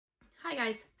Hi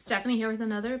guys, Stephanie here with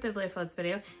another Bibliofloats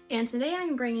video, and today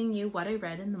I'm bringing you what I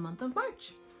read in the month of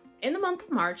March. In the month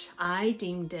of March, I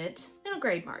deemed it middle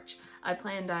grade March. I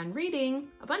planned on reading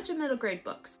a bunch of middle grade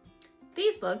books.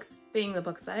 These books being the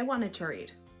books that I wanted to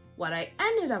read. What I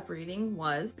ended up reading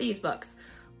was these books,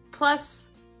 plus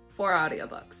 4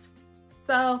 audiobooks.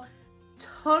 So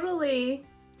totally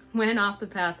went off the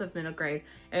path of middle grade.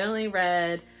 I only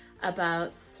read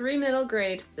about 3 middle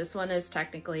grade. This one is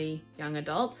technically young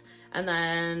adult, and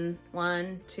then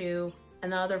 1, 2,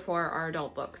 and the other 4 are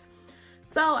adult books.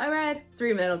 So I read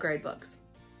 3 middle grade books.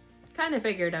 Kind of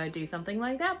figured I would do something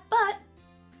like that, but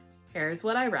here's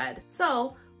what I read.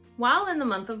 So while in the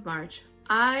month of March,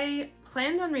 I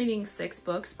planned on reading 6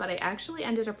 books, but I actually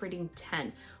ended up reading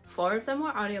 10. 4 of them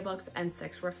were audiobooks and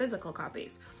 6 were physical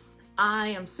copies. I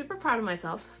am super proud of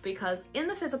myself because in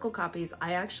the physical copies,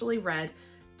 I actually read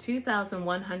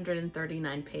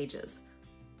 2,139 pages.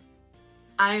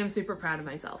 I am super proud of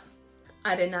myself.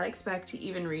 I did not expect to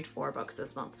even read 4 books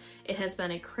this month. It has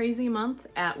been a crazy month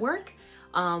at work.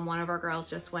 One of our girls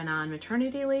just went on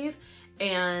maternity leave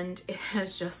and it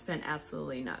has just been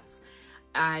absolutely nuts.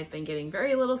 I've been getting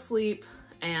very little sleep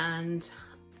and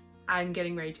I'm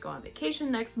getting ready to go on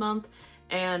vacation next month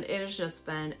and it has just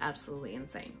been absolutely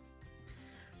insane.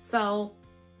 So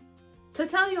to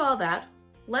tell you all that,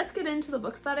 let's get into the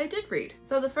books that I did read.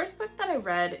 So the first book that I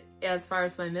read, as far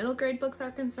as my middle grade books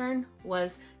are concerned,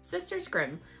 was Sisters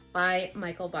Grimm by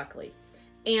Michael Buckley.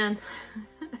 And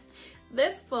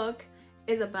this book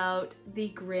is about the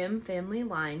Grimm family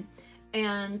line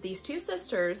and these 2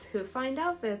 sisters who find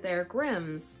out that they're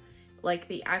Grimms, like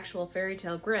the actual fairy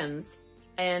tale Grimms,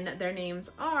 and their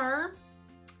names are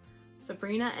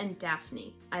Sabrina and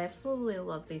Daphne. I absolutely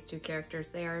love these 2 characters.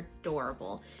 They are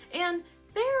adorable. And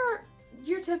they're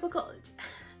your typical,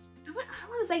 I don't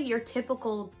want to say your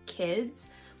typical kids,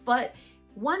 but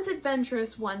one's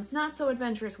adventurous, one's not so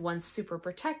adventurous, one's super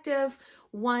protective,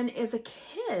 one is a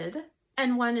kid,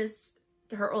 and one is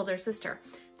her older sister.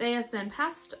 They have been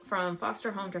passed from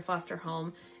foster home to foster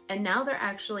home, and now they're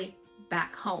actually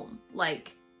back home.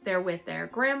 Like, they're with their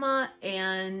grandma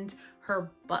and her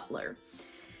butler.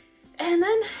 And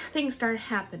then things start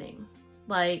happening.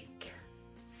 Like,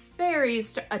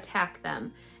 fairies attack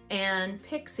them, and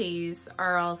pixies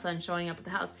are all of a sudden showing up at the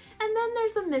house. And then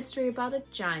there's a mystery about a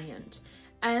giant.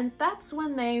 And that's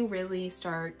when they really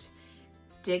start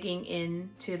digging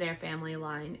into their family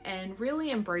line and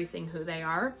really embracing who they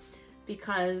are,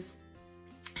 because,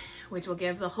 which will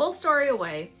give the whole story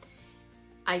away.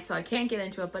 So I can't get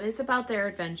into it, but it's about their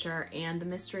adventure and the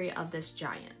mystery of this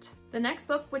giant. The next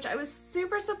book, which I was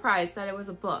super surprised that it was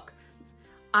a book.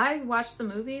 I watched the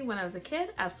movie when I was a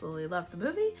kid, absolutely loved the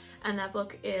movie, and that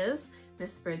book is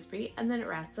Miss Frisby and the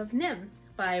Rats of NIMH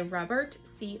by Robert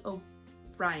C.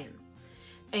 O'Brien.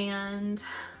 And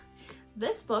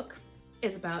this book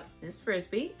is about Miss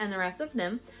Frisby and the Rats of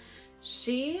NIMH.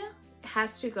 She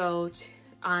has to go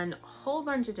on a whole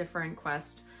bunch of different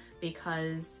quests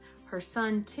because her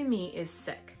son Timmy is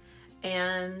sick.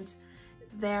 And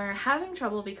they're having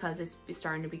trouble because it's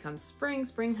starting to become spring.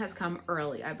 Spring has come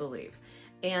early, I believe.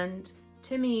 And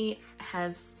Timmy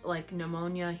has like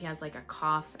pneumonia, he has like a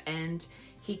cough, and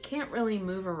he can't really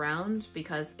move around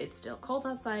because it's still cold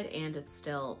outside and it's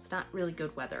not really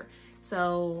good weather.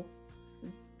 So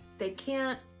they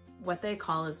can't, what they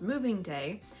call is moving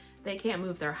day, they can't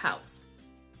move their house.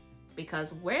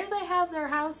 Because where they have their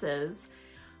houses,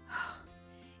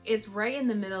 it's right in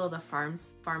the middle of the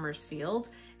farmer's field,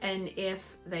 and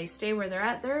if they stay where they're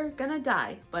at, they're gonna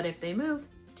die. But if they move,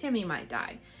 Timmy might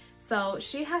die. So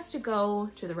she has to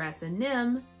go to the Rats of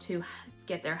NIMH to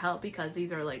get their help because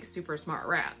these are like super smart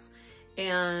rats.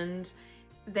 And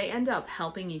they end up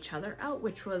helping each other out,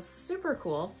 which was super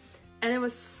cool. And it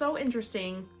was so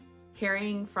interesting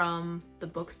hearing from the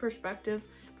book's perspective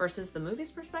versus the movie's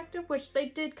perspective, which they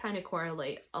did kind of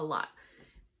correlate a lot.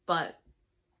 But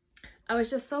I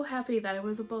was just so happy that it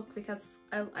was a book because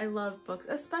I love books,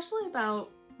 especially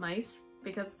about mice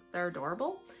because they're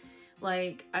adorable.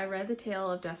 Like, I read The Tale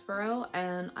of Despereaux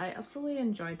and I absolutely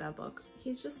enjoyed that book.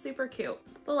 He's just super cute.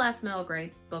 The last middle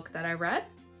grade book that I read,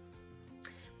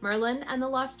 Merlin and the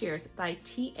Lost Years by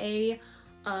T.A.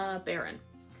 Barron.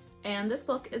 And this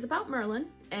book is about Merlin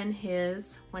and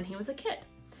when he was a kid.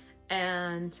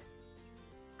 And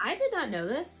I did not know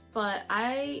this, but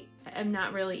I am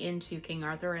not really into King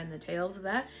Arthur and the tales of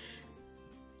that.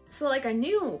 So like, I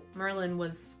knew Merlin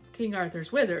was King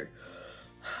Arthur's wizard,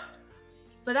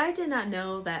 but I did not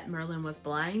know that Merlin was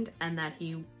blind and that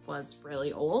he was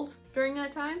really old during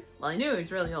that time. Well, I knew he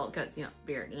was really old because, you know,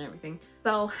 beard and everything.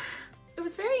 So it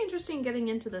was very interesting getting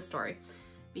into this story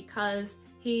because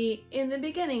in the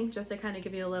beginning, just to kind of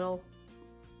give you a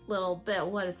little bit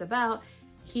what it's about,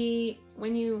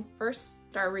 when you first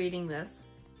start reading this,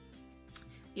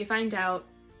 you find out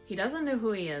he doesn't know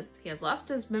who he is, he has lost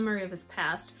his memory of his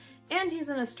past, and he's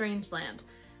in a strange land.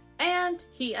 And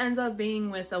he ends up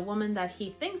being with a woman that he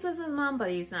thinks is his mom,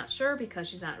 but he's not sure because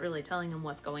she's not really telling him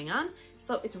what's going on.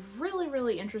 So it's really,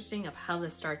 really interesting of how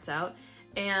this starts out.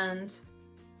 And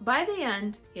by the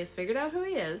end, he has figured out who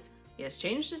he is. He has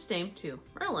changed his name to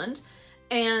Merland.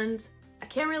 And I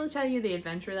can't really tell you the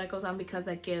adventure that goes on because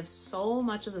that gives so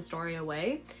much of the story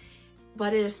away.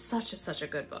 But it is such a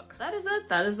good book. That is it.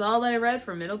 That is all that I read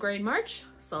for middle grade March.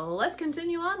 So let's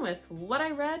continue on with what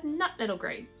I read not middle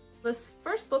grade. This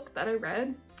first book that I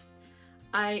read,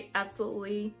 I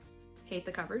absolutely hate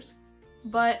the covers.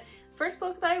 But first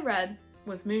book that I read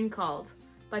was Moon Called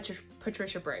by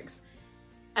Patricia Briggs.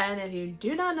 And if you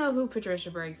do not know who Patricia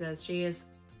Briggs is, she is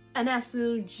an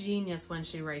absolute genius when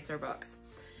she writes her books.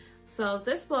 So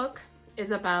this book is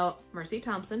about Mercy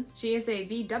Thompson. She is a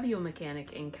VW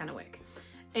mechanic in Kennewick.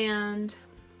 And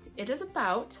it is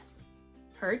about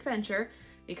her adventure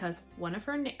because one of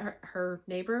her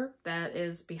neighbor that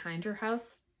is behind her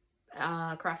house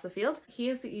across the field, he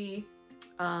is the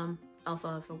alpha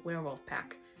of a werewolf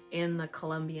pack in the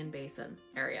Columbian Basin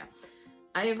area.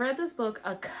 I have read this book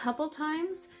a couple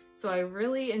times, so I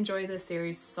really enjoy this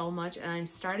series so much, and I'm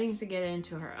starting to get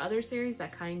into her other series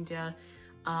that kind of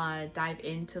dive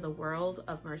into the world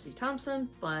of Mercy Thompson,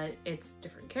 but it's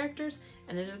different characters,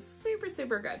 and it is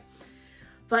super good.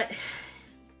 But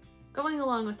going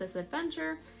along with this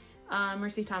adventure,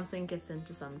 Mercy Thompson gets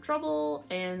into some trouble,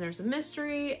 and there's a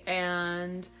mystery,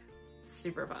 and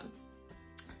super fun.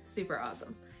 Super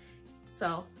awesome.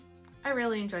 So I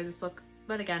really enjoyed this book,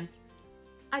 but again,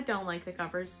 I don't like the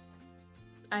covers.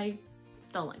 I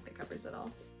don't like the covers at all.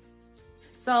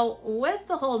 So with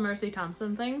the whole Mercy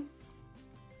Thompson thing,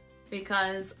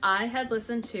 because I had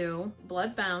listened to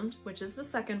Bloodbound, which is the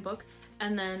second book,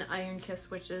 and then Iron Kiss,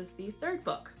 which is the third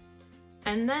book.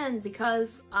 And then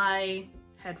because I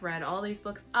had read all these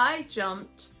books, I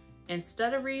jumped,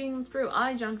 instead of reading them through,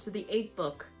 I jumped to the eighth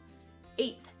book,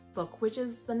 which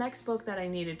is the next book that I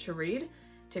needed to read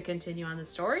to continue on the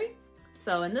story.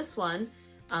 So in this one,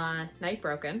 Night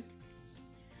Broken.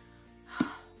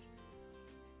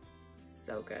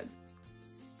 So good.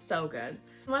 So good.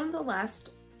 One of the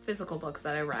last physical books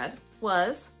that I read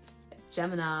was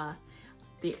Gemina,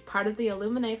 the part of the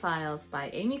Illuminae Files by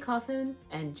Amy Coffin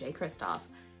and Jay Kristoff.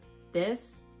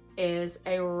 This is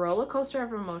a roller coaster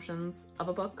of emotions of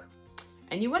a book.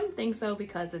 And you wouldn't think so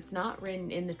because it's not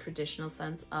written in the traditional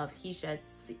sense of he said,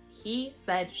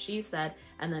 she said,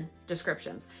 and then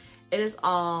descriptions. It is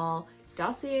all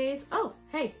dossiers. Oh,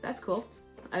 hey, that's cool.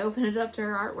 I opened it up to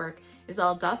her artwork. It's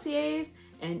all dossiers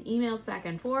and emails back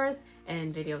and forth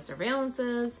and video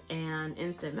surveillances and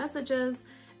instant messages,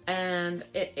 and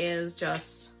it is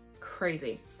just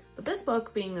crazy. But this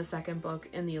book, being the second book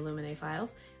in the Illuminae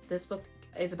Files, this book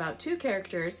is about two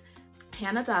characters,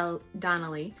 Hannah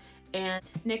Donnelly and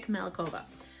Nick Malkova.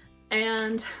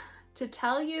 And to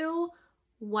tell you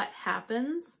what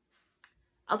happens,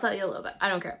 I'll tell you a little bit. I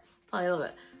don't care. I'll tell you a little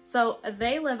bit. So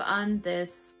they live on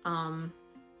this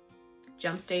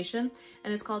jump station,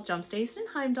 and it's called Jump Station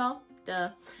Heimdall, duh.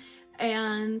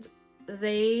 And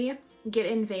they get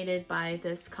invaded by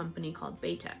this company called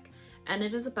Baytech. And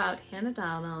it is about Hannah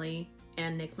Donnelly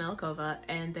and Nick Malkova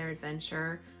and their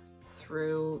adventure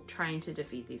through trying to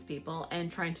defeat these people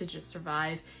and trying to just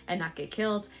survive and not get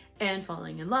killed and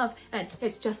falling in love. And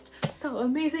it's just so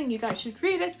amazing. You guys should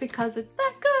read it because it's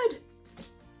that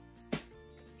good.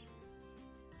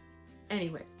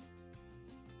 Anyways,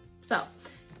 so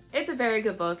it's a very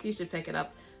good book. You should pick it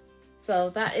up.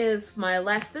 So that is my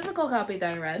last physical copy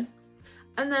that I read.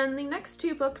 And then the next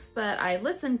two books that I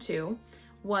listened to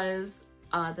was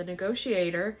The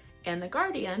Negotiator and The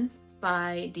Guardian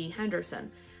by Dee Henderson.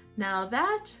 Now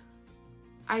that,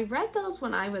 I read those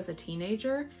when I was a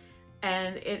teenager,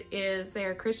 and they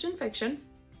are Christian fiction,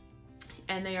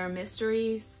 and they are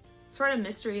mysteries, sort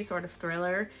of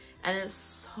thriller, and it's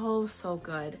so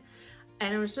good.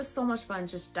 And it was just so much fun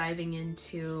just diving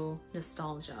into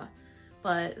nostalgia.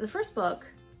 But the first book,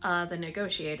 The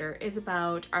Negotiator, is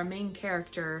about our main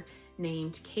character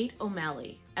named Kate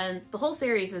O'Malley. And the whole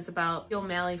series is about the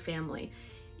O'Malley family.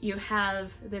 You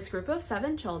have this group of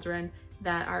 7 children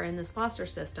that are in this foster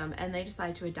system, and they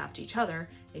decide to adopt each other.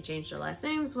 They change their last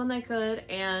names when they could,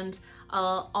 and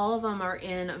all of them are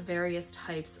in various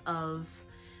types of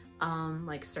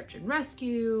like search and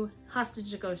rescue,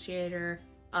 hostage negotiator,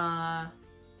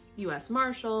 U.S.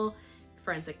 Marshal,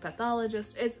 forensic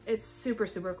pathologist. It's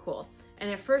super cool. and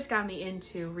it first got me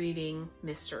into reading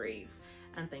mysteries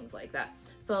and things like that.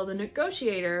 So The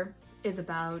Negotiator is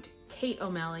about Kate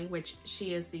O'Malley, which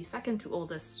she is the second to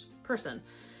oldest person,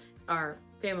 our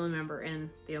family member in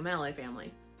the O'Malley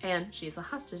family, and she's a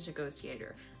hostage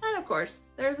negotiator. And of course,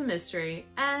 there's a mystery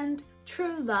and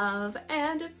true love,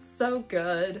 and it's so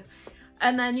good.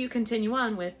 And then you continue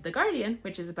on with The Guardian,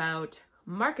 which is about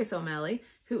Marcus O'Malley,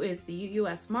 who is the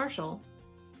U.S. Marshal.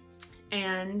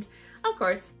 And of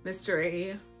course,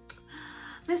 mystery,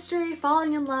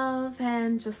 falling in love,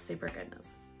 and just super goodness.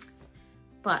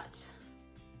 But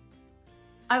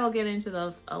I will get into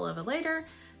those a little bit later,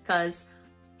 because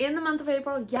in the month of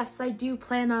April, yes, I do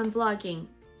plan on vlogging.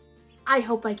 I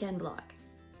hope I can vlog.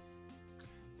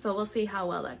 So we'll see how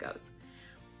well that goes.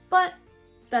 But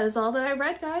that is all that I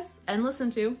read, guys, and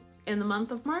listened to in the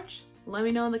month of March. Let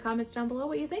me know in the comments down below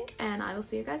what you think, and I will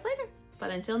see you guys later. But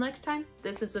until next time,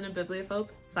 this is Bibliophobe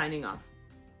signing off.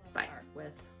 Bye.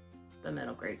 With the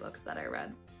middle grade books that I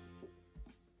read.